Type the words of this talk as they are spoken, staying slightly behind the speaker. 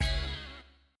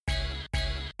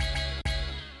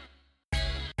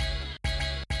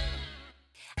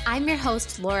I'm your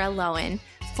host, Laura Lowen,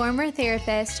 former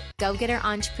therapist, go-getter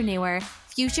entrepreneur,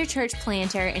 future church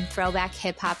planter, and throwback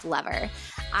hip-hop lover.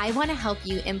 I want to help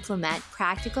you implement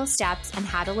practical steps on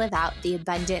how to live out the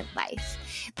abundant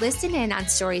life. Listen in on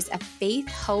stories of faith,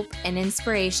 hope, and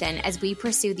inspiration as we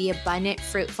pursue the abundant,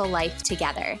 fruitful life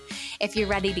together. If you're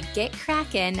ready to get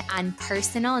cracking on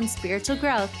personal and spiritual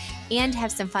growth and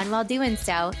have some fun while doing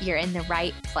so, you're in the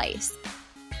right place.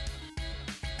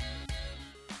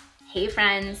 Hey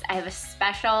friends, I have a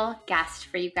special guest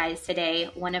for you guys today.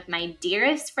 One of my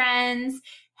dearest friends,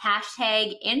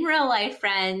 hashtag in real life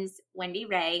friends, Wendy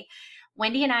Rhea.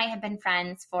 Wendy and I have been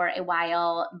friends for a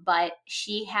while, but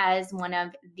she has one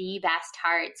of the best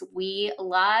hearts. We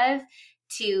love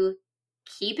to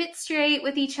keep it straight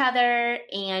with each other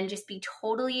and just be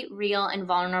totally real and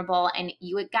vulnerable. And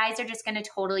you guys are just going to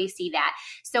totally see that.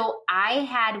 So I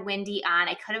had Wendy on.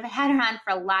 I could have had her on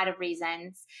for a lot of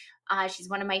reasons. She's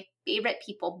one of my favorite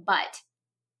people, but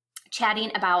chatting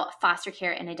about foster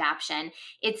care and adoption.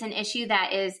 It's an issue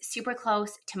that is super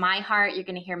close to my heart. You're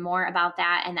going to hear more about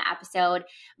that in the episode,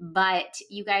 but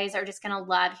you guys are just going to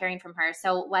love hearing from her.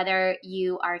 So whether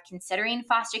you are considering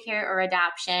foster care or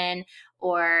adoption,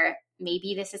 or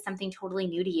maybe this is something totally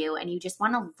new to you and you just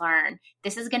want to learn,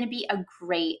 this is going to be a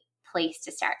great place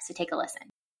to start. So take a listen.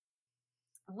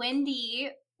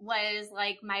 Wendy was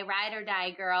like my ride or die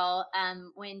girl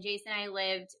when Jason and I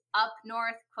lived up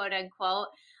north, quote unquote,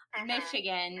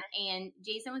 Michigan. And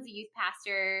Jason was a youth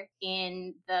pastor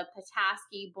in the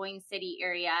Petoskey, Boyne City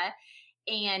area.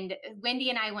 And Wendy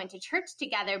and I went to church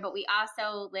together, but we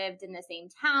also lived in the same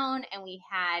town and we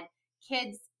had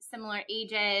kids similar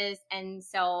ages. And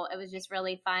so it was just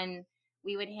really fun.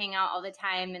 We would hang out all the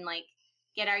time and like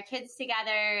get our kids together.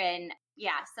 And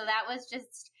yeah, so that was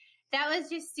just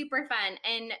super fun.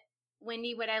 And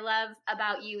Wendy, what I love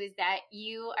about you is that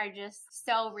you are just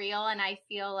so real. And I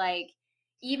feel like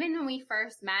even when we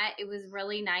first met, it was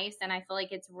really nice. And I feel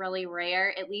like it's really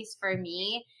rare, at least for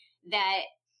me, that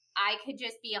I could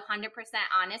just be 100%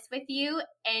 honest with you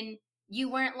and you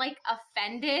weren't like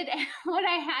offended at what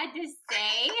I had to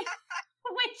say,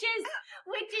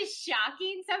 which is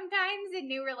shocking sometimes in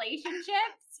new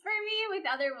relationships for me with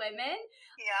other women.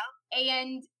 Yeah.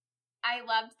 And I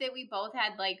loved that we both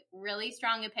had like really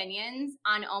strong opinions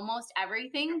on almost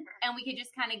everything and we could just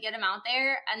kind of get them out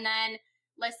there and then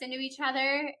listen to each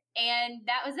other. And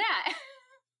that was that.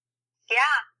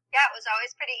 Yeah. It was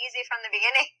always pretty easy from the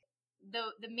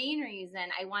beginning. The main reason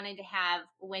I wanted to have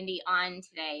Wendy on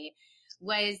today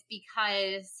was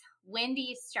because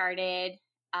Wendy started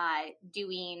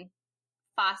doing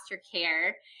foster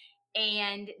care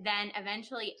and then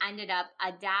eventually ended up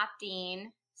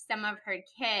adopting some of her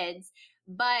kids,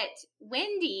 but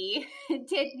Wendy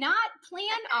did not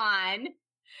plan on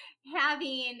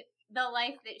having the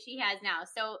life that she has now.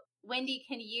 So Wendy,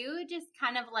 can you just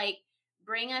kind of like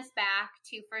bring us back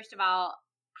to, first of all,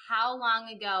 how long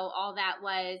ago all that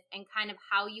was and kind of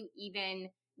how you even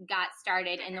got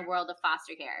started in the world of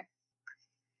foster care?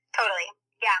 Totally.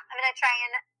 Yeah. I'm going to try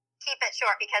and keep it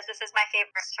short because this is my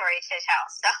favorite story to tell.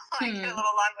 So I get a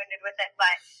little long-winded with it,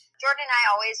 but Jordan and I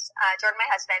Jordan, my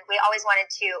husband, we always wanted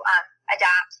to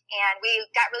adopt, and we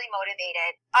got really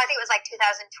motivated. I think it was like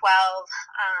 2012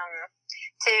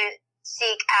 to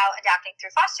seek out adopting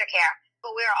through foster care.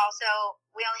 But we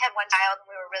only had one child, and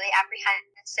we were really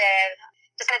apprehensive,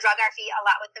 just kind of drug our feet a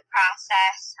lot with the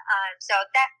process. So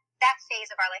that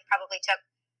phase of our life probably took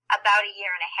about a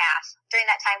year and a half. During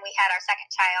that time, we had our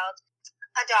second child,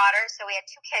 a daughter. So we had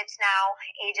two kids now,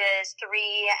 ages 3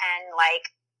 and like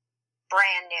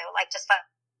brand new, like just like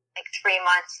 3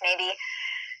 months maybe.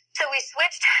 So we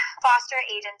switched foster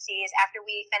agencies after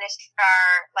we finished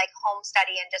our like home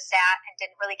study and just sat and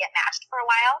didn't really get matched for a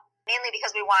while, mainly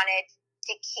because we wanted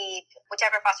to keep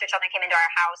whichever foster children came into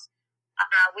our house.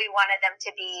 We wanted them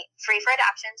to be free for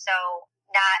adoption. So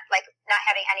not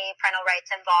having any parental rights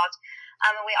involved.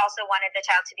 And we also wanted the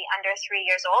child to be under 3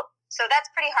 years old. So that's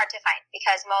pretty hard to find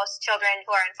because most children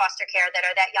who are in foster care that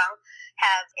are that young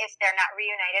have, if they're not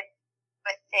reunited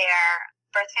with their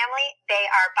birth family, they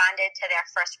are bonded to their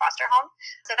first foster home.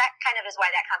 So that kind of is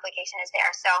why that complication is there.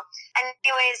 So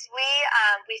anyways,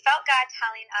 we felt God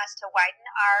telling us to widen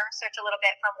our search a little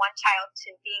bit from one child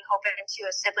to being open to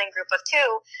a sibling group of 2.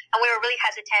 And we were really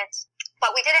hesitant,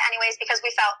 but we did it anyways because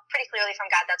we felt pretty clearly from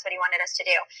God that's what he wanted us to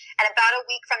do. And about a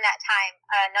week from that time,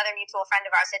 another mutual friend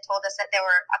of ours had told us that there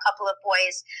were a couple of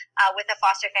boys with a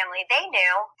foster family they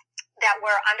knew that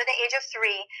were under the age of 3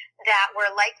 that were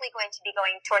likely going to be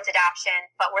going towards adoption,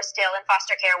 but were still in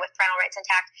foster care with parental rights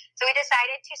intact. So we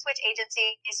decided to switch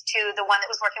agencies to the one that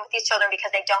was working with these children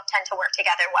because they don't tend to work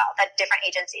together well, at different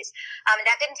agencies. And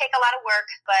that didn't take a lot of work,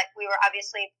 but we were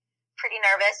obviously pretty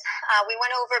nervous. We went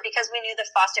over, because we knew the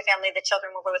foster family the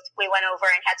children were with, we went over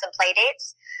and had some play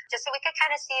dates just so we could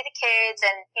kind of see the kids.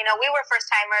 And, you know, we were first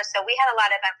timers, so we had a lot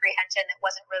of apprehension that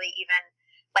wasn't really even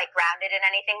like grounded in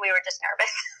anything. We were just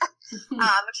nervous.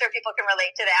 I'm sure people can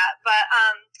relate to that. But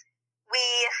we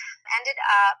ended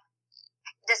up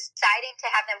deciding to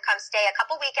have them come stay a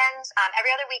couple weekends,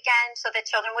 every other weekend, so the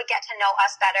children would get to know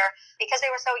us better because they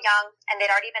were so young and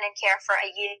they'd already been in care for a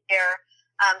year.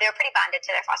 They were pretty bonded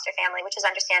to their foster family, which is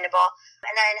understandable.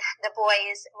 And then the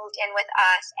boys moved in with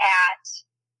us at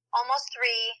almost 3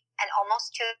 and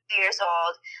almost 2 years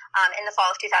old in the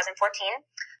fall of 2014.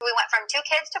 We went from 2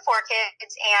 kids to 4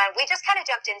 kids, and we just kind of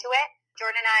jumped into it.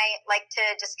 Jordan and I like to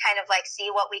just kind of like see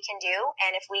what we can do,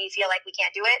 and if we feel like we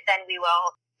can't do it, then we will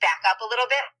back up a little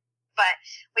bit. But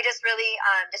we just really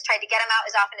just tried to get them out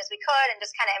as often as we could and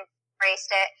just kind of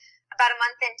embraced it. About a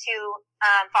month into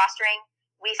fostering,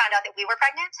 we found out that we were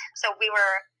pregnant, so we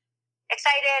were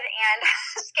excited and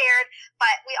scared,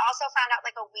 but we also found out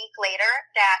like a week later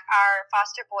that our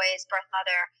foster boy's birth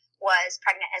mother was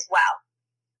pregnant as well.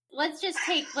 Let's just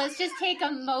take a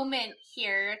moment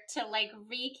here to like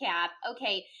recap.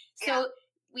 Okay, so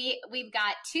we've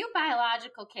got 2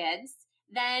 biological kids,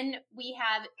 then we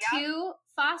have 2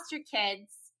 foster kids,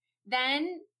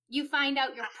 then you find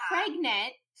out you're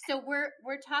pregnant, so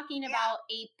we're talking about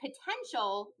a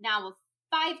potential now of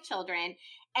 5 children,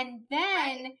 and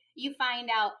then you find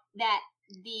out that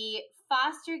the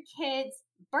foster kid's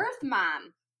birth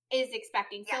mom is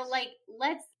expecting. So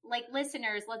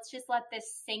listeners, let's just let this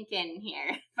sink in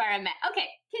here for a minute. Okay,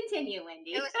 continue,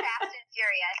 Wendy. It was fast and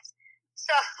furious.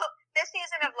 So this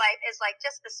season of life is like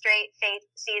just the straight faith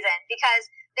season because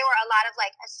there were a lot of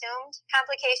like assumed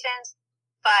complications,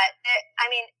 but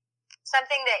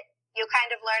something that you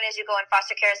kind of learn as you go in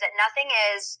foster care is that nothing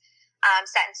is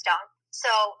set in stone. So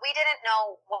we didn't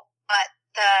know what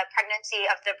the pregnancy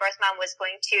of the birth mom was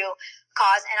going to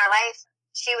cause in our life.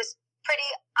 She was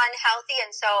pretty unhealthy,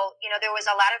 and so, you know, there was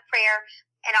a lot of prayer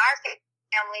in our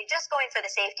family just going for the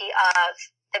safety of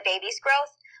the baby's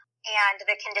growth and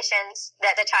the conditions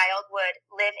that the child would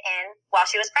live in while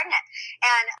she was pregnant.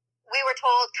 And we were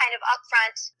told kind of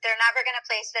upfront, they're never going to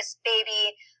place this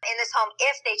baby in this home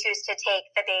if they choose to take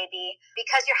the baby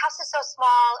because your house is so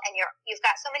small and you've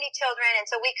got so many children. And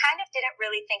so we kind of didn't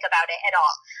really think about it at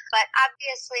all. But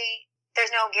obviously,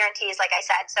 there's no guarantees, like I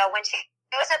said. So when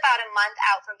it was about a month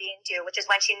out from being due, which is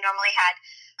when she normally had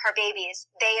her babies,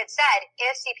 they had said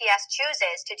if CPS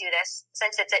chooses to do this,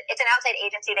 since it's an outside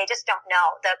agency, they just don't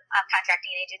know, the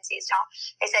contracting agencies don't.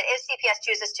 They said, if CPS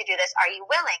chooses to do this, are you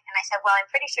willing? And I said, well, I'm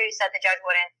pretty sure you said the judge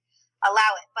wouldn't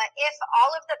allow it. But if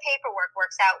all of the paperwork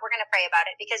works out, we're going to pray about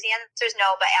it because the answer is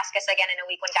no, but ask us again in a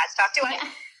week when God's talked to us.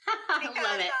 Yeah. Because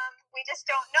Love it. we just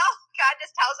don't know. God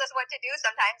just tells us what to do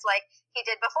sometimes like he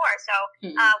did before. So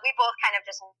we both kind of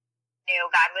just knew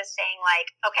God was saying, like,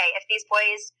 okay, if these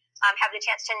boys have the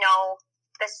chance to know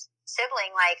this sibling,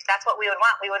 like, that's what we would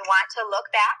want. We would want to look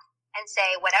back and say,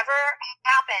 whatever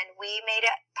happened, we made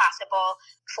it possible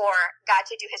for God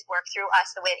to do his work through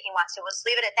us the way that he wants to. Let's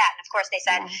leave it at that. And of course they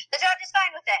said, the judge is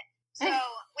fine with it. So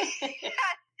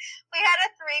we had a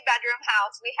 3-bedroom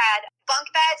house. We had bunk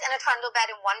beds and a trundle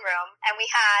bed in one room, and we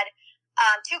had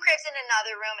 2 cribs in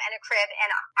another room and a crib in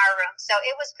our room. So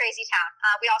it was crazy town.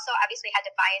 We also obviously had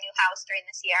to buy a new house during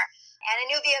this year and a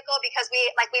new vehicle because we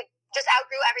just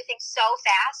outgrew everything so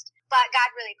fast, but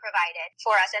God really provided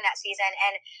for us in that season.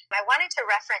 And I wanted to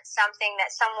reference something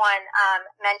that someone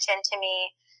mentioned to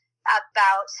me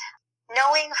about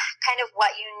knowing kind of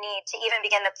what you need to even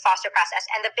begin the foster process.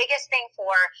 And the biggest thing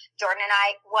for Jordan and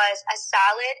I was a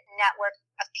solid network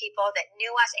of people that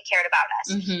knew us and cared about us,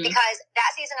 because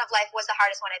that season of life was the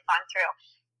hardest one I'd gone through.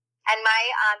 And my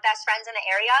best friends in the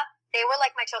area, they were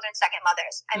like my children's second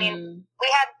mothers. I mean,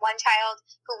 we had one child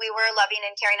who we were loving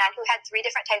and caring on who had 3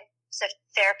 different types of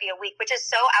therapy a week, which is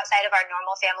so outside of our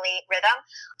normal family rhythm.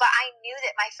 But I knew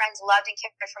that my friends loved and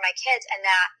cared for my kids, and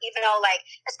that even though, like,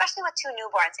 especially with 2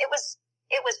 newborns, it was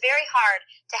very hard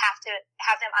to have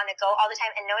them on the go all the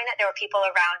time, and knowing that there were people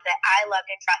around that I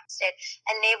loved and trusted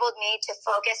enabled me to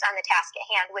focus on the task at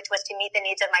hand, which was to meet the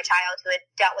needs of my child who had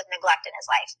dealt with neglect in his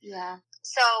life. Yeah.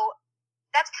 So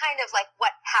that's kind of like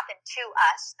what happened to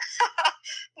us.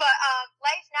 But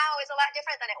life now is a lot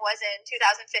different than it was in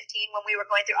 2015 when we were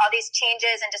going through all these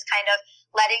changes and just kind of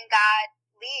letting God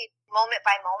lead moment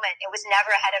by moment. It was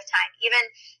never ahead of time, even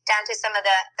down to some of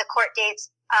the court dates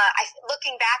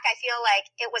Looking back, I feel like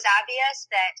it was obvious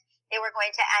that they were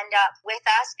going to end up with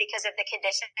us because of the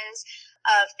conditions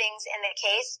of things in the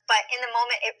case. But in the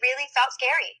moment, it really felt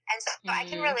scary. And so I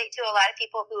can relate to a lot of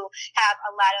people who have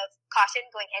a lot of caution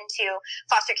going into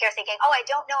foster care, thinking, oh, I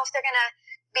don't know if they're going to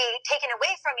be taken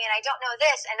away from me, and I don't know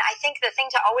this. And I think the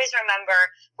thing to always remember,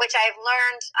 which I've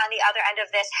learned on the other end of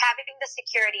this, having the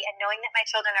security and knowing that my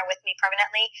children are with me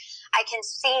permanently, I can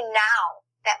see now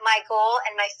that my goal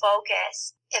and my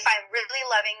focus, if I'm really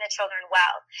loving the children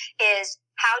well, is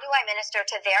how do I minister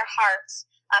to their hearts,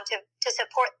 to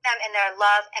support them in their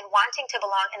love and wanting to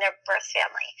belong in their birth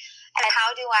family? And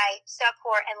how do I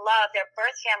support and love their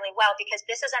birth family well? Because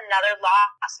this is another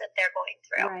loss that they're going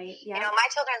through. Right, yeah. You know,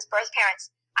 my children's birth parents,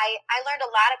 I learned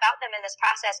a lot about them in this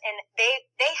process, and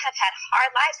they have had hard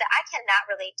lives that I cannot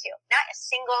relate to. Not a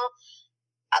single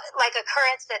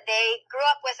occurrence that they grew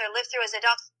up with or lived through as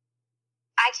adults,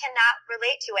 I cannot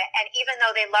relate to it. And even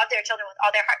though they love their children with all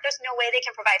their heart, there's no way they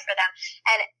can provide for them.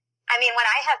 And I mean, when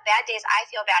I have bad days, I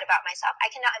feel bad about myself.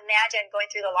 I cannot imagine going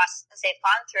through the losses they've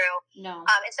gone through. No.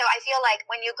 And so I feel like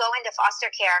when you go into foster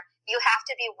care, you have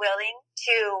to be willing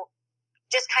to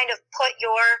just kind of put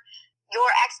your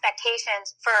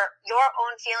expectations for your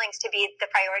own feelings to be the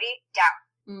priority down.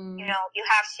 You know, you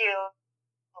have to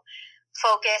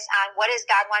focus on what is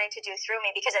God wanting to do through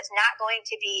me, because it's not going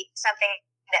to be something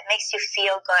that makes you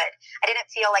feel good. I didn't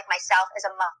feel like myself as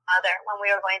a mother when we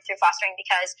were going through fostering,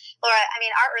 because Laura, I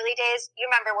mean, our early days, you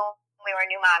remember when we were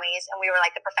new mommies and we were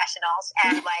like the professionals,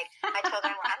 and like my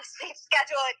children were on a sleep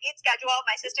schedule and eat schedule.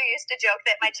 My sister used to joke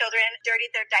that my children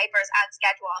dirtied their diapers on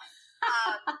schedule.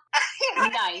 You know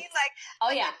what I mean? Like,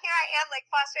 oh yeah. Here I am, like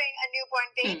fostering a newborn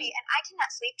baby, and I cannot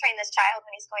sleep train this child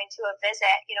when he's going to a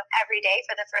visit, you know, every day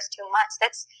for the first 2 months.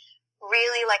 That's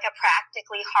really like a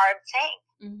practically hard thing,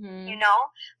 you know?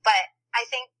 But I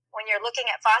think when you're looking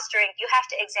at fostering, you have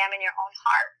to examine your own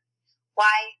heart.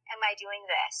 Why am I doing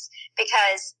this?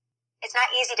 Because it's not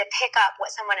easy to pick up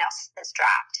what someone else has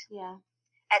dropped. Yeah.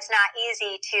 It's not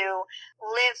easy to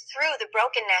live through the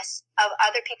brokenness of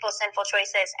other people's sinful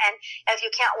choices. And if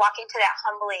you can't walk into that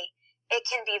humbly, it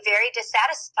can be very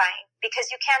dissatisfying, because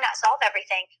you cannot solve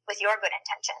everything with your good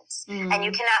intentions. And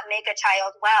you cannot make a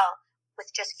child well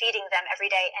with just feeding them every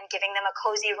day and giving them a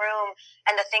cozy room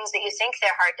and the things that you think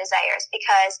their heart desires,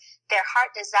 because their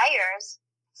heart desires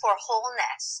for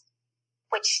wholeness,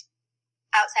 which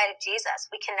outside of Jesus,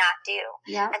 we cannot do.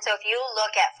 Yeah. And so if you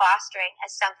look at fostering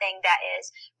as something that is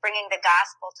bringing the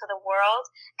gospel to the world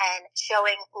and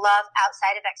showing love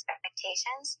outside of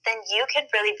expectations, then you can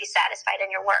really be satisfied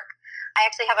in your work. I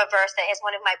actually have a verse that is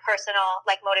one of my personal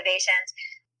motivations.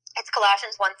 It's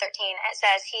Colossians 1:13. It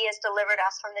says, He has delivered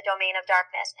us from the domain of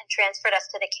darkness and transferred us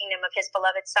to the kingdom of His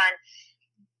beloved Son.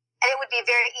 And it would be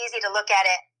very easy to look at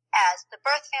it as the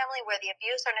birth family where the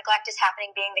abuse or neglect is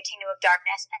happening being the kingdom of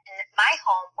darkness, and my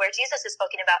home where Jesus is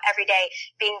spoken about every day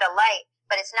being the light.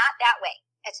 But it's not that way.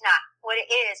 It's not. What it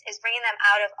is bringing them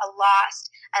out of a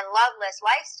lost and loveless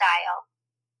lifestyle,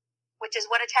 which is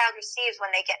what a child receives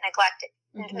when they get neglected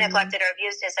or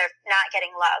abused, is they're not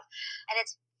getting love. And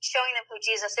it's showing them who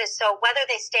Jesus is. So whether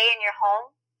they stay in your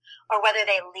home or whether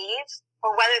they leave,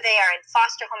 or whether they are in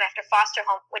foster home after foster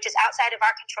home, which is outside of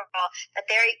our control, that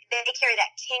they carry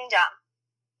that kingdom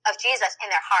of Jesus in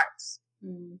their hearts.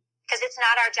 Because it's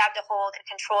not our job to hold and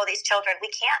control these children.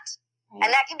 We can't. Right. And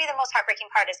that can be the most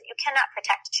heartbreaking part, is that you cannot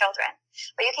protect children.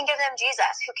 But you can give them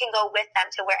Jesus, who can go with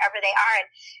them to wherever they are. And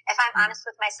if I'm honest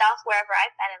with myself, wherever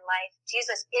I've been in life,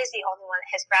 Jesus is the only one that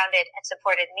has grounded and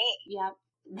supported me. Yep.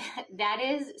 That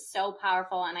is so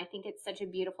powerful. And I think it's such a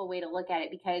beautiful way to look at it,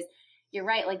 because you're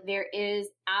right. Like, there is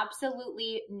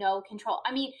absolutely no control.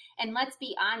 I mean, and let's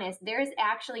be honest, there is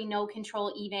actually no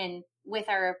control even with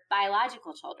our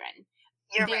biological children.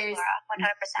 You're right, Laura,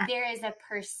 100%. There is a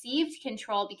perceived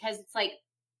control, because it's like,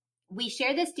 we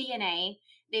share this DNA.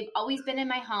 They've always been in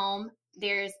my home.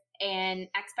 There's an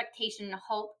expectation and a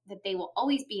hope that they will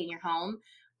always be in your home.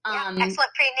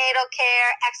 Excellent prenatal care,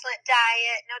 excellent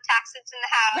diet, no toxins in the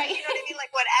house. Right. You know what I mean?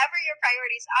 Like, whatever your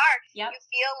priorities are, you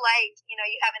feel like,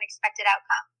 you have an expected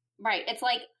outcome. Right. It's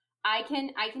like, I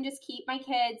can just keep my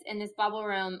kids in this bubble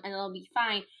room and it'll be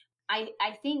fine. I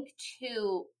think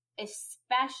too,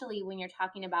 especially when you're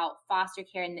talking about foster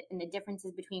care and the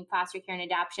differences between foster care and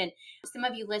adoption. Some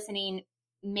of you listening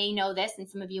may know this and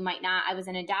some of you might not. I was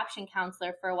an adoption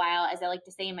counselor for a while, as I like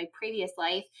to say, in my previous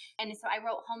life. And so I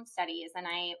wrote home studies, and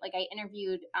I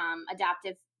interviewed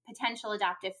potential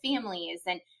adoptive families.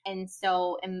 And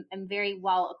so I'm very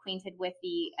well acquainted with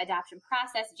the adoption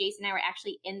process. Jason and I were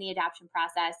actually in the adoption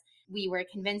process. We were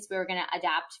convinced we were going to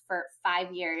adopt for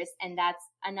 5 years, and that's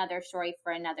another story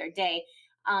for another day.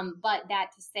 But that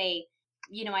to say,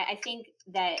 I think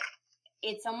that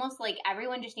it's almost like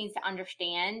everyone just needs to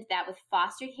understand that with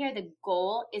foster care, the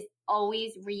goal is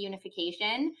always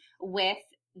reunification with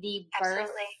the birth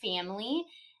family.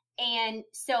 And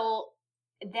so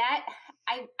that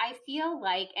I feel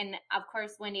like, and of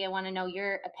course, Wendy, I want to know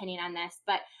your opinion on this,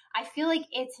 but I feel like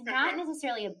it's not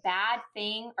necessarily a bad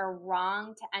thing or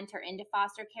wrong to enter into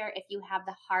foster care if you have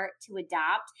the heart to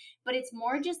adopt, but it's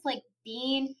more just like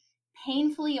being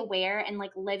painfully aware and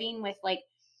like living with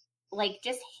like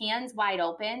just hands wide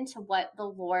open to what the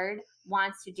Lord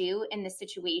wants to do in the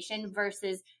situation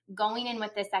versus going in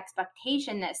with this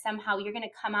expectation that somehow you're going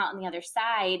to come out on the other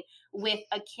side with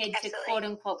a kid to quote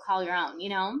unquote call your own,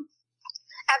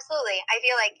 Absolutely. I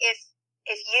feel like if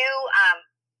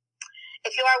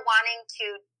you are wanting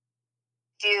to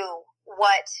do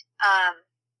what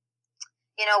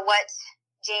what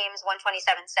James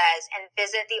 1:27 says and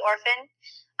visit the orphan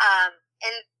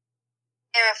in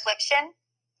their affliction,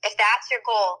 if that's your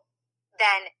goal,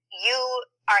 then you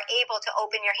are able to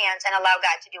open your hands and allow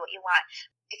God to do what you want.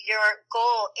 If your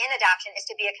goal in adoption is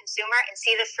to be a consumer and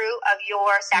see the fruit of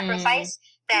your sacrifice,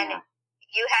 then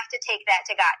you have to take that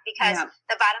to God, because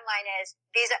the bottom line is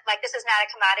this is not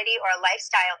a commodity or a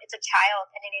lifestyle. It's a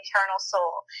child and an eternal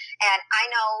soul. And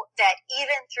I know that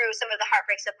even through some of the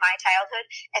heartbreaks of my childhood,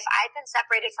 if I've been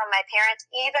separated from my parents,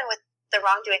 even with the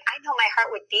wrongdoing, I know my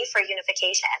heart would be for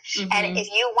unification. And if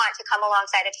you want to come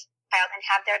alongside a child and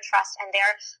have their trust and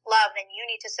their love, then you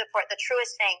need to support the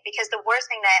truest thing, because the worst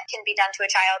thing that can be done to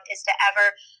a child is to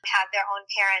ever have their own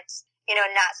parents,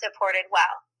 not supported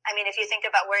well. I mean, if you think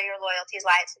about where your loyalties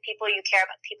lie, it's the people you care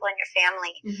about, people in your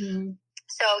family.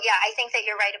 So yeah, I think that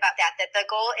you're right about that the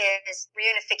goal is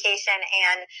reunification.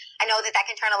 And I know that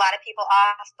can turn a lot of people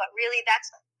off, but really that's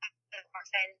an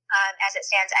orphan as it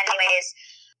stands anyways.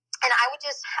 And I want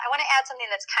to add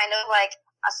something that's kind of like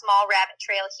a small rabbit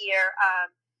trail here,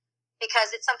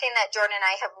 because it's something that Jordan and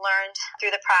I have learned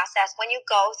through the process. When you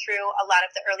go through a lot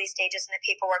of the early stages in the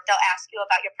paperwork, they'll ask you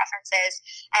about your preferences,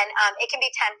 and it can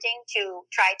be tempting to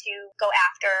try to go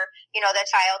after, the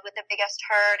child with the biggest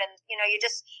hurt, and you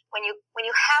just when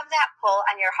you have that pull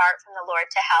on your heart from the Lord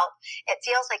to help, it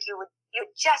feels like you would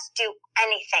just do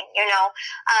anything,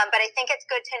 but I think it's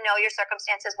good to know your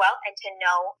circumstances well and to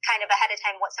know kind of ahead of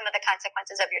time what some of the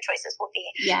consequences of your choices will be.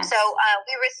 So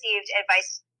we received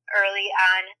advice early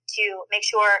on to make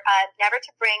sure never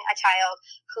to bring a child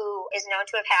who is known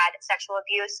to have had sexual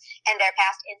abuse in their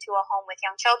past into a home with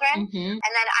young children.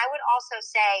 And then I would also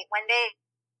say, when they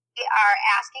are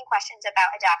asking questions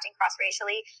about adopting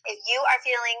cross-racially, if you are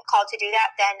feeling called to do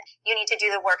that, then you need to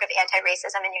do the work of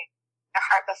anti-racism in your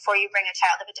heart before you bring a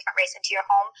child of a different race into your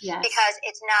home, because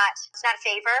it's not a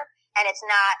favor. And it's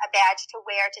not a badge to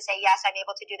wear to say, yes, I'm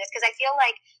able to do this. Because I feel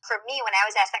like for me, when I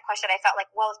was asked that question, I felt like,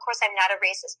 well, of course I'm not a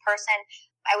racist person.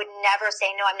 I would never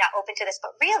say, no, I'm not open to this.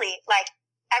 But really,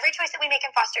 every choice that we make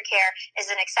in foster care is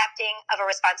an accepting of a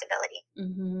responsibility.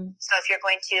 So if you're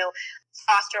going to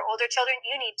foster older children,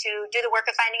 you need to do the work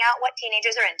of finding out what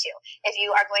teenagers are into. If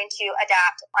you are going to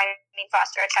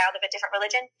foster a child of a different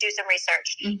religion, do some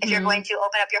research. If you're going to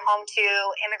open up your home to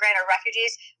immigrant or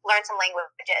refugees, learn some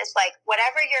languages.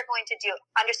 Whatever you're going to do,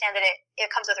 understand that it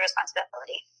comes with a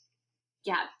responsibility.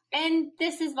 Yeah. And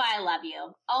this is why I love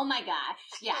you. Oh my gosh.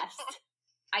 Yes.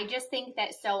 I just think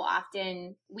that so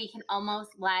often we can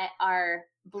almost let our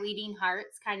bleeding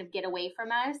hearts kind of get away from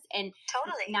us and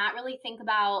not really think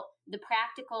about the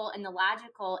practical and the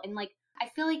logical. And I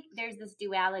feel like there's this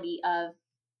duality of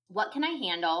what can I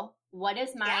handle? What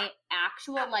is my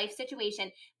actual life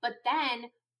situation? But then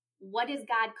what is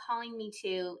God calling me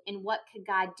to, and what could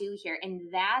God do here? And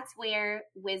that's where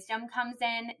wisdom comes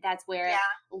in. That's where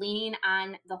leaning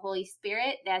on the Holy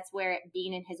Spirit, that's where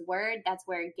being in his word, that's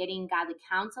where getting godly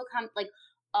counsel comes,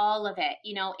 all of it,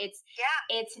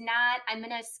 it's not, I'm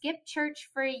going to skip church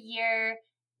for a year,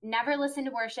 never listen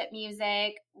to worship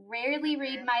music, rarely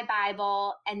read my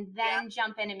Bible, and then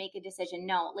jump in and make a decision.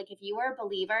 No, if you are a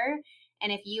believer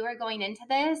and if you are going into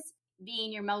this,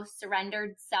 being your most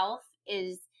surrendered self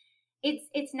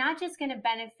it's not just going to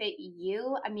benefit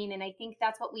you. I mean, and I think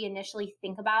that's what we initially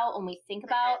think about when we think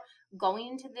about going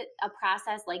into a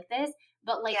process like this,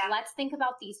 but let's think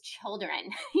about these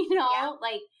children,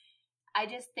 I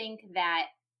just think that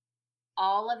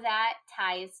all of that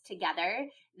ties together,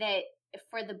 that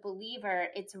for the believer,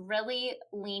 it's really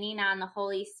leaning on the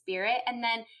Holy Spirit. And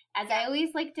then, as I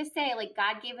always like to say,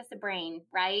 God gave us a brain,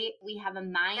 right? We have a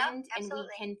mind and we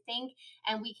can think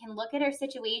and we can look at our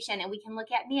situation and we can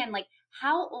look at me and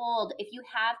how old, if you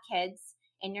have kids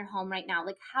in your home right now,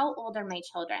 how old are my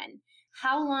children?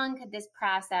 How long could this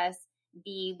process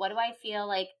be? What do I feel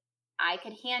like I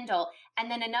could handle. And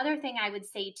then another thing I would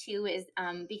say too is,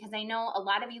 because I know a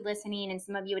lot of you listening and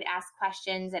some of you would ask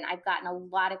questions, and I've gotten a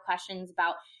lot of questions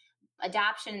about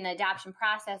adoption and the adoption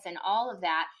process and all of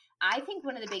that. I think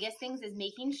one of the biggest things is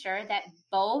making sure that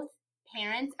both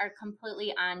parents are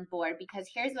completely on board, because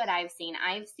here's what I've seen.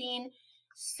 I've seen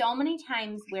so many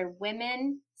times where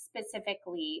women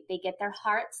specifically, they get their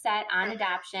heart set on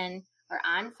adoption or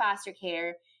on foster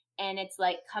care, and it's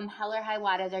like, come hell or high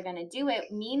water, they're going to do it.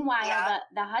 Meanwhile,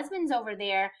 the husband's over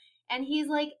there and he's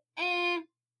like, I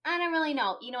don't really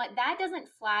know. You know what? That doesn't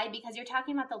fly, because you're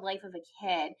talking about the life of a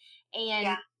kid,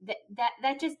 and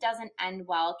that just doesn't end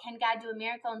well. Can God do a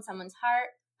miracle in someone's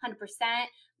heart? 100%.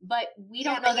 But we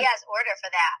don't know. But he has order for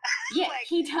that. Yeah, like,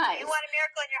 he does. If you want a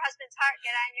miracle in your husband's heart,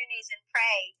 get on your knees and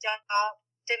pray.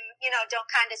 Don't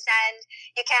condescend.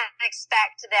 You can't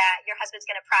expect that your husband's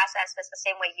going to process this the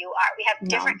same way you are. We have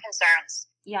different concerns.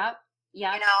 Yep.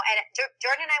 And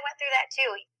Jordan and I went through that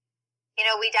too.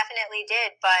 We definitely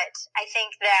did. But I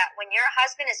think that when your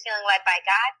husband is feeling led by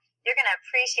God, you're going to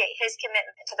appreciate his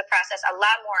commitment to the process a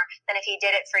lot more than if he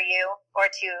did it for you or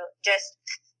to just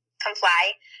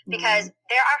comply, because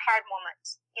there are hard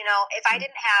moments. If I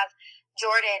didn't have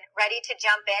Jordan ready to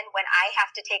jump in when I have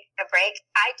to take a break,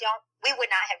 we would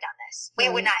not have done this. We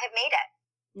would not have made it.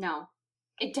 No,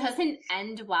 it doesn't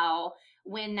end well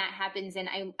when that happens. And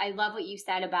I love what you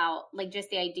said about like just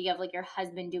the idea of like your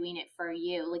husband doing it for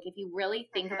you. Like if you really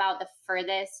think about the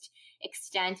furthest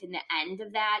extent and the end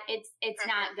of that, it's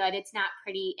not good. It's not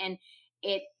pretty. And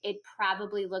it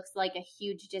probably looks like a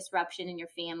huge disruption in your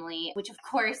family, which of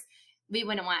course we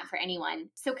wouldn't want for anyone.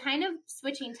 So kind of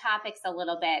switching topics a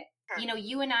little bit,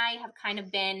 you and I have kind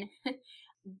of been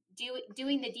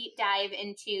doing the deep dive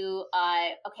into,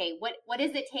 okay, what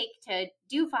does it take to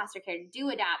do foster care, to do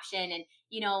adoption? And,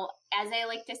 as I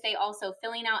like to say, also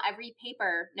filling out every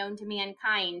paper known to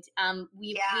mankind.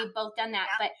 We've both done that.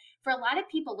 But for a lot of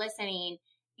people listening,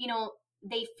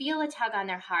 they feel a tug on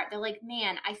their heart. They're like,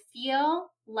 man, I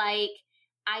feel like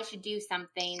I should do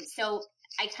something. So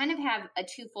I kind of have a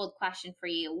twofold question for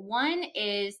you. One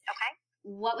is,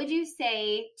 what would you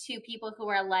say to people who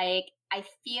are like, I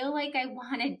feel like I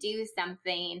want to do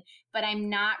something, but I'm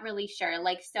not really sure.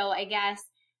 Like, so I guess,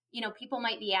 people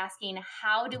might be asking,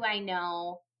 how do I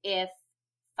know if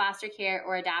foster care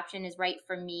or adoption is right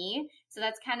for me? So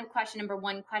that's kind of question number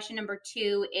one. Question number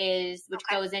two is, which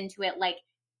goes into it, like,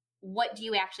 what do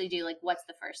you actually do? Like, what's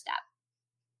the first step?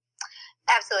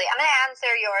 Absolutely. I'm going to answer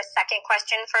your second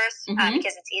question first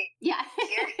because it's easier. Yeah.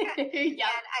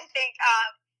 And I think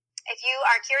if you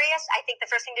are curious, I think the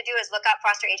first thing to do is look up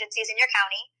foster agencies in your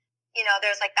county.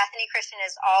 There's like Bethany Christian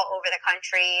is all over the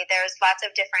country. There's lots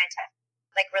of different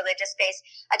like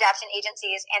religious-based adoption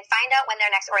agencies, and find out when their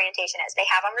next orientation is. They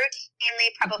have them routinely,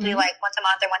 probably like once a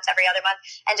month or once every other month,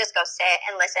 and just go sit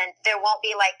and listen. There won't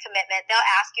be like commitment.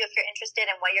 They'll ask you if you're interested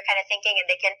in what you're kind of thinking,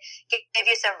 and they can give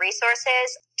you some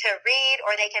resources to read,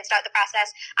 or they can start the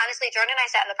process. Honestly, Jordan and I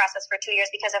sat in the process for 2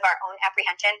 years because of our own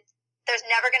apprehension. There's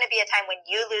never going to be a time when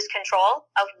you lose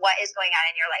control of what is going on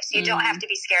in your life. So you don't have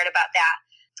to be scared about that.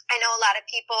 I know a lot of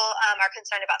people are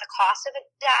concerned about the cost of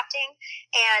adopting,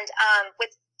 and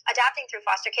with adopting through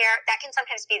foster care, that can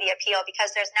sometimes be the appeal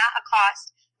because there's not a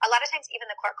cost. A lot of times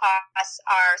even the court costs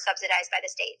are subsidized by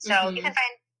the state. So you can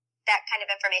find that kind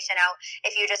of information out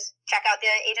if you just check out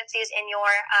the agencies in your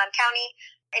county.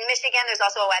 In Michigan, there's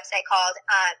also a website called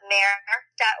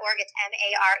MARE.org. It's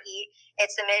MARE.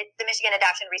 It's the Michigan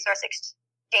Adoption Resource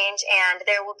Exchange, and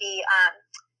there will be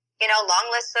long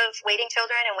lists of waiting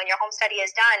children. And when your home study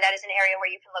is done, that is an area where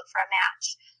you can look for a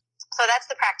match. So that's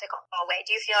the practical way.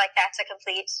 Do you feel like that's a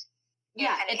complete?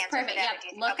 It's perfect.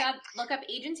 Yep. Look up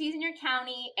agencies in your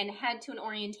county and head to an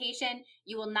orientation.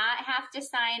 You will not have to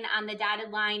sign on the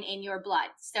dotted line in your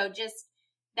blood. So just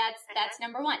that's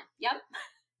number one. Yep.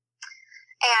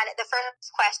 And the first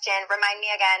question, remind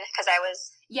me again, because I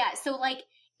was. Yeah. So like,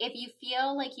 if you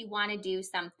feel like you want to do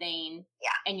something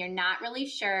and you're not really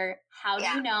sure, how do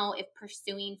you know if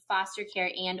pursuing foster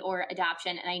care and or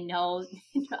adoption, and I know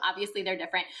obviously they're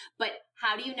different, but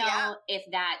how do you know if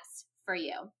that's for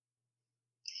you?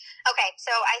 Okay,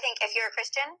 so I think if you're a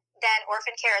Christian, then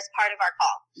orphan care is part of our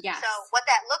call. Yes. So what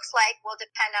that looks like will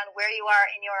depend on where you are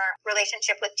in your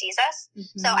relationship with Jesus.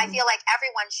 So I feel like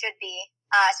everyone should be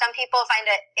Some people find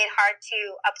it hard to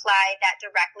apply that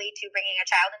directly to bringing a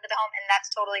child into the home, and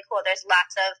that's totally cool. There's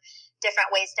lots of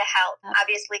different ways to help.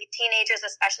 Obviously, teenagers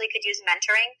especially could use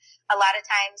mentoring. A lot of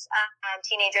times,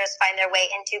 teenagers find their way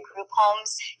into group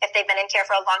homes. If they've been in care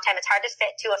for a long time, it's hard to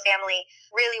fit to a family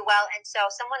really well, and so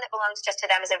someone that belongs just to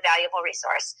them is a valuable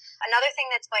resource. Another thing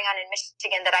that's going on in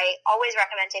Michigan that I always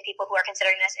recommend to people who are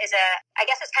considering this is I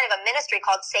guess it's kind of a ministry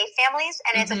called Safe Families,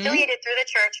 and it's affiliated through the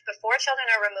church before children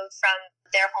are removed from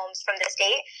their homes from the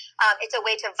state. It's a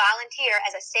way to volunteer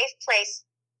as a safe place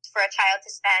for a child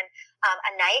to spend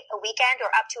a night, a weekend,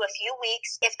 or up to a few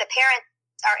weeks if the parents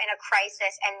are in a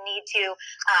crisis and need to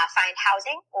find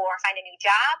housing or find a new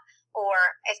job, or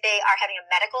if they are having a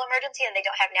medical emergency and they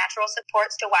don't have natural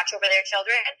supports to watch over their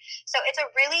children. So it's a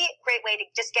really great way to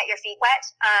just get your feet wet,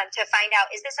 to find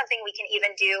out, is this something we can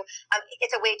even do?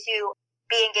 It's a way to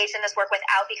be engaged in this work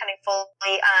without becoming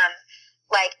fully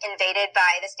invaded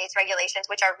by the state's regulations,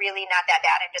 which are really not that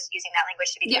bad. I'm just using that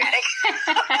language to be dramatic.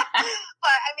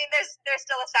 But I mean, there's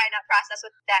still a sign up process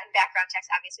with that and background checks.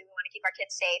 Obviously, we want to keep our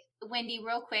kids safe. Wendy,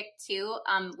 real quick too,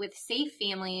 with Safe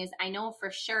Families, I know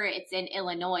for sure it's in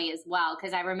Illinois as well,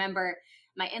 because I remember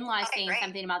my in-laws saying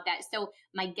something about that. So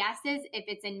my guess is if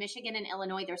it's in Michigan and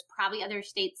Illinois, there's probably other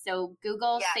states. So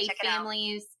Google Safe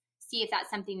Families, see if that's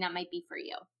something that might be for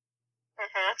you.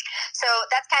 So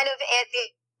that's kind of it.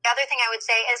 The other thing I would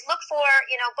say is look for,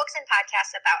 books and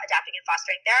podcasts about adopting and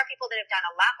fostering. There are people that have done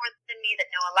a lot more than me, that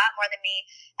know a lot more than me,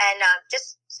 and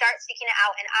just start seeking it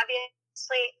out, and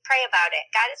obviously pray about it.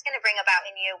 God is going to bring about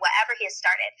in you whatever he has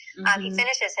started. He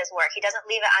finishes his work. He doesn't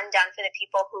leave it undone for the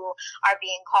people who are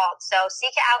being called. So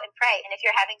seek it out and pray. And if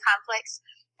you're having conflicts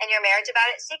in your marriage about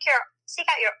it, seek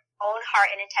out your own heart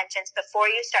and intentions before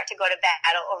you start to go to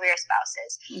battle over your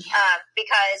spouses.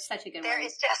 Because there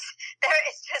is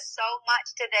just so much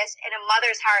to this in a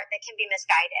mother's heart that can be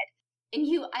misguided. And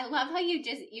I love how you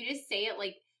just say it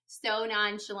like so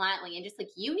nonchalantly, and just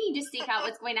like, you need to seek out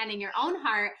what's going on in your own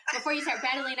heart before you start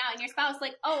battling out in your spouse.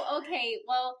 Like, oh, okay,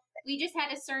 well, we just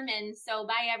had a sermon, so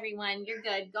bye everyone, you're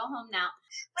good, go home now.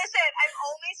 Listen, I'm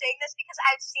only saying this because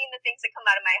I've seen the things that come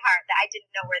out of my heart that I didn't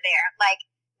know were there. Like,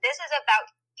 this is about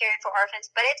caring for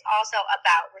orphans, but it's also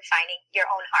about refining your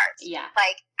own heart. Yeah.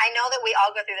 Like, I know that we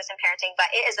all go through this in parenting, but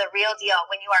it is a real deal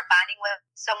when you are bonding with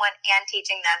someone and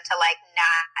teaching them to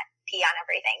not pee on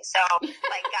everything. So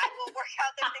God will work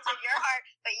out the things in your heart,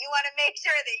 but you want to make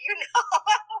sure that you know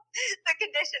the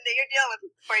condition that you're dealing with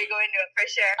before you go into it, for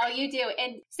sure. Oh, you do.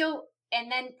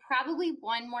 And then probably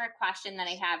one more question that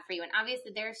I have for you. And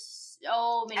obviously there's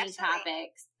so many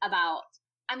topics about,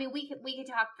 I mean, we could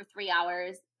talk for 3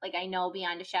 hours, like I know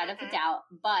beyond a shadow of a doubt,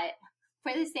 but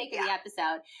for the sake of the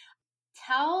episode,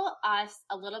 tell us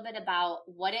a little bit about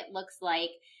what it looks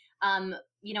like.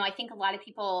 I think a lot of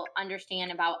people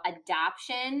understand about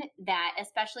adoption, that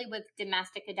especially with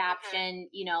domestic adoption,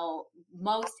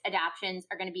 most adoptions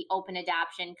are going to be open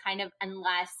adoption, kind of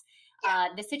unless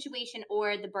the situation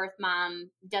or the birth mom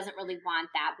doesn't really want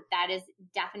that. But that is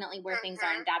definitely where things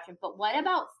are in adoption. But what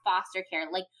about foster care?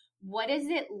 Like, what does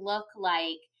it look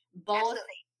like both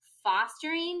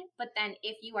fostering, but then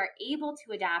if you are able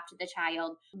to adopt the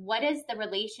child, what does the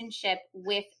relationship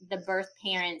with the birth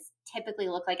parents typically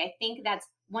look like? I think that's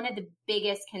one of the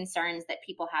biggest concerns that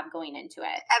people have going into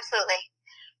it. Absolutely.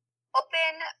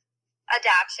 Open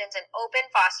adoptions and open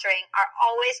fostering are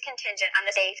always contingent on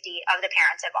the safety of the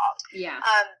parents involved. Yeah.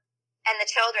 And the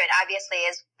children, obviously,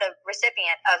 is the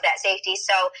recipient of that safety.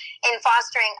 So in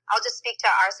fostering, I'll just speak to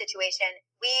our situation.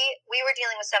 We were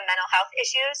dealing with some mental health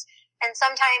issues. And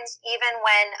sometimes even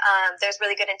when there's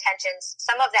really good intentions,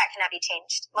 some of that cannot be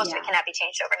changed. Most of it cannot be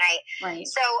changed overnight. Right.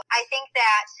 So I think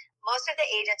that most of the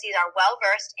agencies are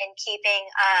well-versed in keeping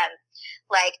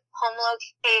home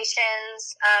locations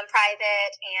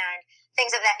private and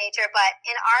things of that nature. But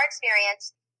in our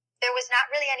experience, there was not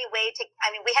really any way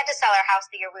we had to sell our house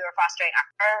the year we were fostering.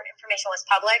 Our information was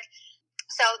public.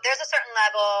 So there's a certain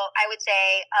level, I would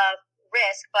say, of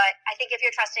risk. But I think if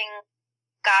you're trusting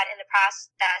God in the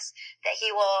process, that he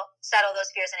will settle those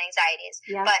fears and anxieties.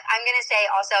 Yeah. But I'm going to say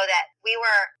also that we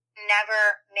were never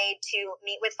made to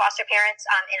meet with foster parents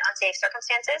in unsafe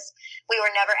circumstances. We were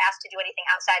never asked to do anything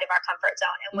outside of our comfort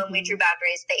zone. And when we drew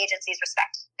boundaries, the agencies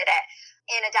respected it.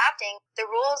 In adopting, the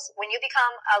rules, when you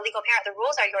become a legal parent, the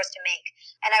rules are yours to make.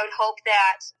 And I would hope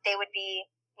that they would be,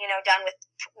 done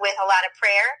with a lot of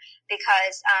prayer,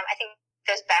 because I think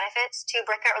there's benefits to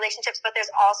birth parent relationships, but there's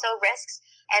also risks.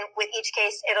 And with each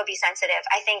case, it'll be sensitive.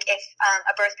 I think if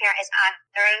a birth parent is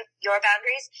honoring your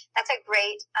boundaries, that's a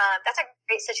great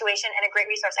situation and a great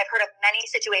resource. I've heard of many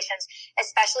situations,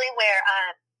 especially where,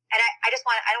 and I don't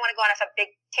want to go on off a big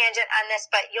tangent on this,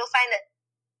 but you'll find that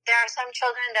there are some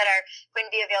children that are going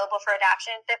to be available for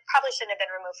adoption that probably shouldn't have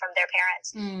been removed from their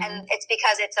parents. And it's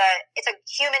because it's a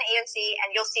human agency, and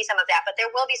you'll see some of that. But there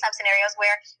will be some scenarios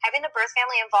where having the birth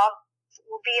family involved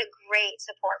will be a great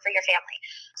support for your family.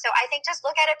 So I think just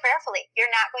look at it prayerfully.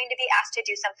 You're not going to be asked to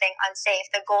do something unsafe.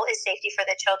 The goal is safety for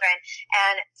the children.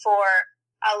 And for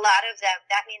a lot of them,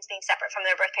 that means being separate from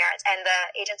their birth parents, and the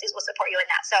agencies will support you in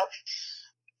that.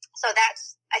 So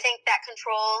that's, I think, that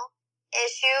control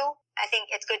issue. I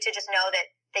think it's good to just know that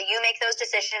you make those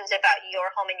decisions about your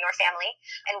home and your family.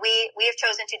 And we have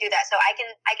chosen to do that. So I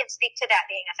can speak to that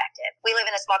being effective. We live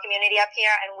in a small community up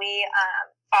here, and we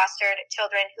fostered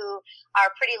children who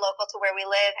are pretty local to where we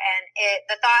live. And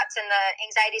the thoughts and the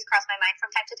anxieties cross my mind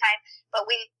from time to time. But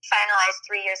we finalized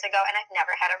 3 years ago, and I've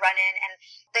never had a run-in. And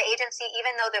the agency,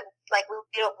 even though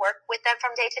we don't work with them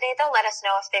from day to day, they'll let us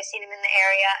know if they've seen them in the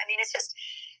area. I mean, it's just,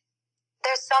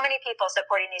 there's so many people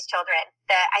supporting these children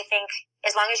that I think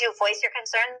as long as you voice your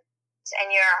concerns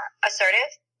and you're assertive,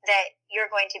 that you're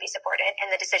going to be supported in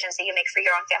the decisions that you make for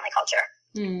your own family culture.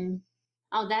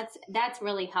 Oh, that's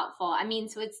really helpful. I mean,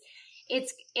 so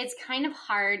it's kind of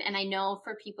hard. And I know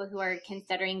for people who are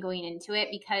considering going into it,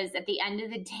 because at the end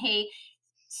of the day,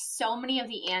 so many of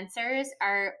the answers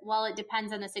are, well, it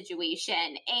depends on the situation.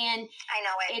 And I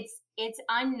know it's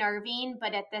unnerving,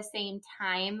 but at the same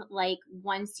time, like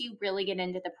once you really get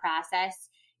into the process,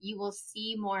 you will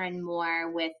see more and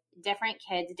more with different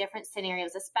kids, different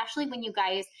scenarios, especially when you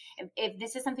guys, if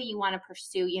this is something you want to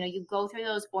pursue, you go through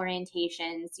those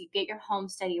orientations, you get your home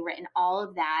study written, all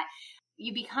of that,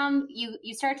 you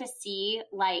start to see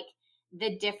like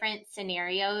the different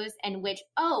scenarios in which,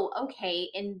 okay,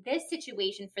 in this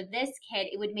situation for this kid,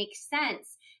 it would make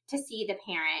sense to see the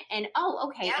parent. And,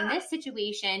 in this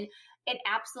situation, it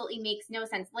absolutely makes no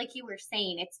sense. Like you were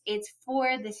saying, it's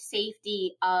for the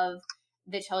safety of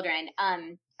the children.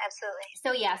 Absolutely.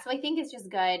 So I think it's just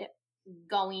good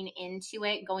going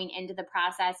into the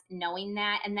process, knowing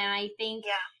that. And then I think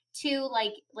too,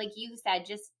 like you said,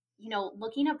 just,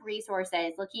 looking up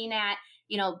resources, looking at,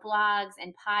 blogs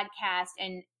and podcasts,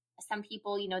 and some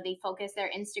people, they focus their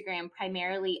Instagram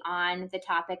primarily on the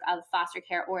topic of foster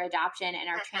care or adoption and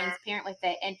are transparent with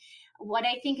it. And what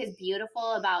I think is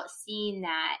beautiful about seeing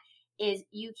that is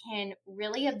you can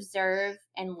really observe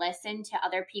and listen to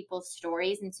other people's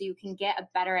stories. And so you can get a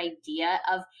better idea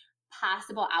of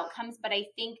possible outcomes. But I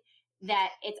think that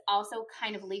it's also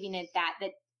kind of leaving it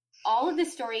that all of the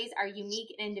stories are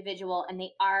unique and individual, and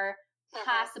they are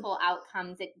possible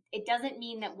outcomes. It doesn't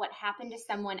mean that what happened to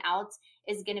someone else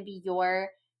is going to be your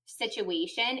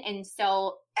situation. And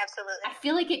so absolutely, I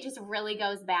feel like it just really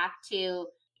goes back to,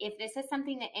 if this is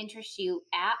something that interests you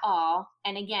at all,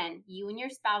 and again, you and your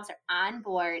spouse are on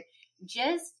board,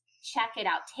 just check it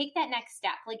out. Take that next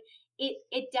step. Like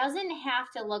it doesn't have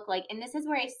to look like, and this is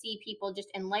where I see people just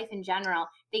in life in general,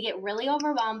 they get really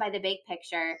overwhelmed by the big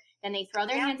picture. Then they throw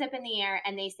their hands up in the air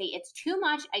and they say, it's too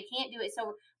much, I can't do it.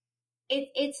 So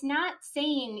it's not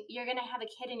saying you're going to have a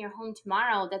kid in your home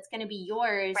tomorrow that's going to be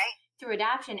yours through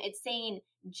adoption. It's saying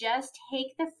just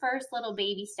take the first little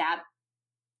baby step,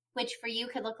 which for you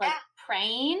could look like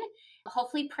praying.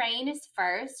 Hopefully praying is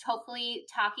first. Hopefully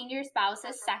talking to your spouse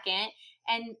is second.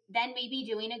 And then maybe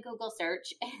doing a Google search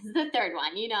is the third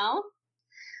one, Yeah,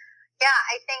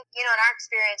 I think, in our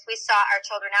experience, we saw our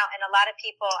children out, and a lot of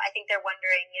people, I think they're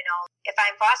wondering, if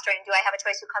I'm fostering, do I have a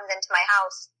choice who comes into my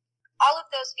house? All of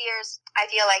those fears, I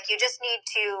feel like you just need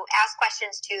to ask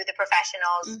questions to the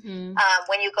professionals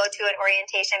when you go to an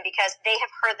orientation, because they have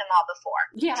heard them all before.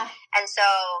 Yeah. And so,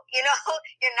 you're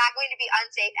not going to be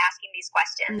unsafe asking these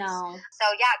questions. No. So,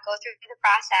 go through the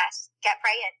process, get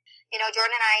praying.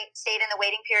 Jordan and I stayed in the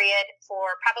waiting period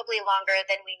for probably longer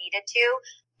than we needed to,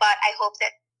 but I hope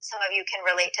that some of you can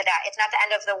relate to that. It's not the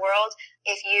end of the world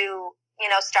if you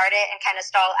start it and kind of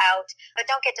stall out, but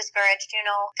don't get discouraged.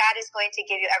 God is going to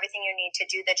give you everything you need to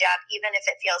do the job, even if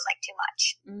it feels like too much.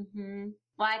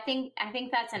 Well, I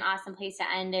think that's an awesome place to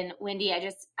end. And Wendy,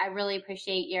 I really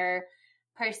appreciate your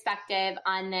perspective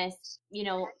on this.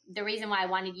 The reason why I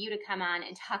wanted you to come on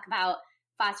and talk about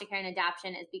foster care and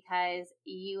adoption is because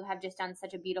you have just done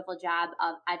such a beautiful job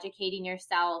of educating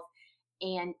yourself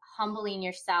and humbling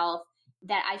yourself,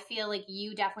 that I feel like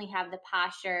you definitely have the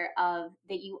posture of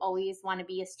that you always want to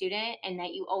be a student and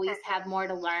that you always have more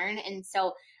to learn. And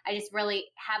so I just really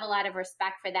have a lot of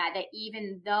respect for that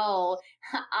even though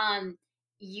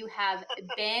you have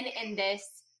been in this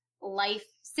life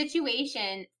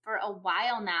situation for a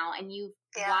while now and you've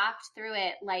walked through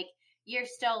it, like you're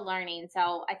still learning.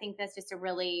 So I think that's just a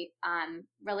really,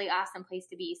 really awesome place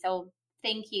to be. So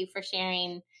thank you for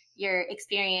sharing your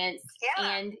experience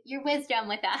and your wisdom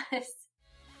with us.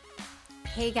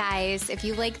 Hey guys, if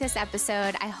you like this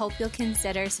episode, I hope you'll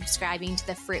consider subscribing to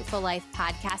the Fruitful Life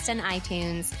podcast on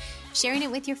iTunes, sharing it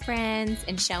with your friends,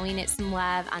 and showing it some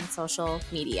love on social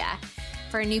media.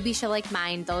 For a newbie show like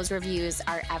mine, those reviews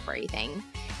are everything.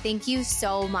 Thank you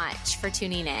so much for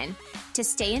tuning in. To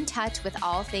stay in touch with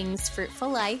all things Fruitful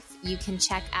Life, you can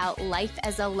check out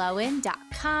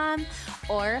lifeasalowen.com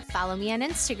or follow me on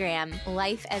Instagram,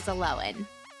 lifeasalowen.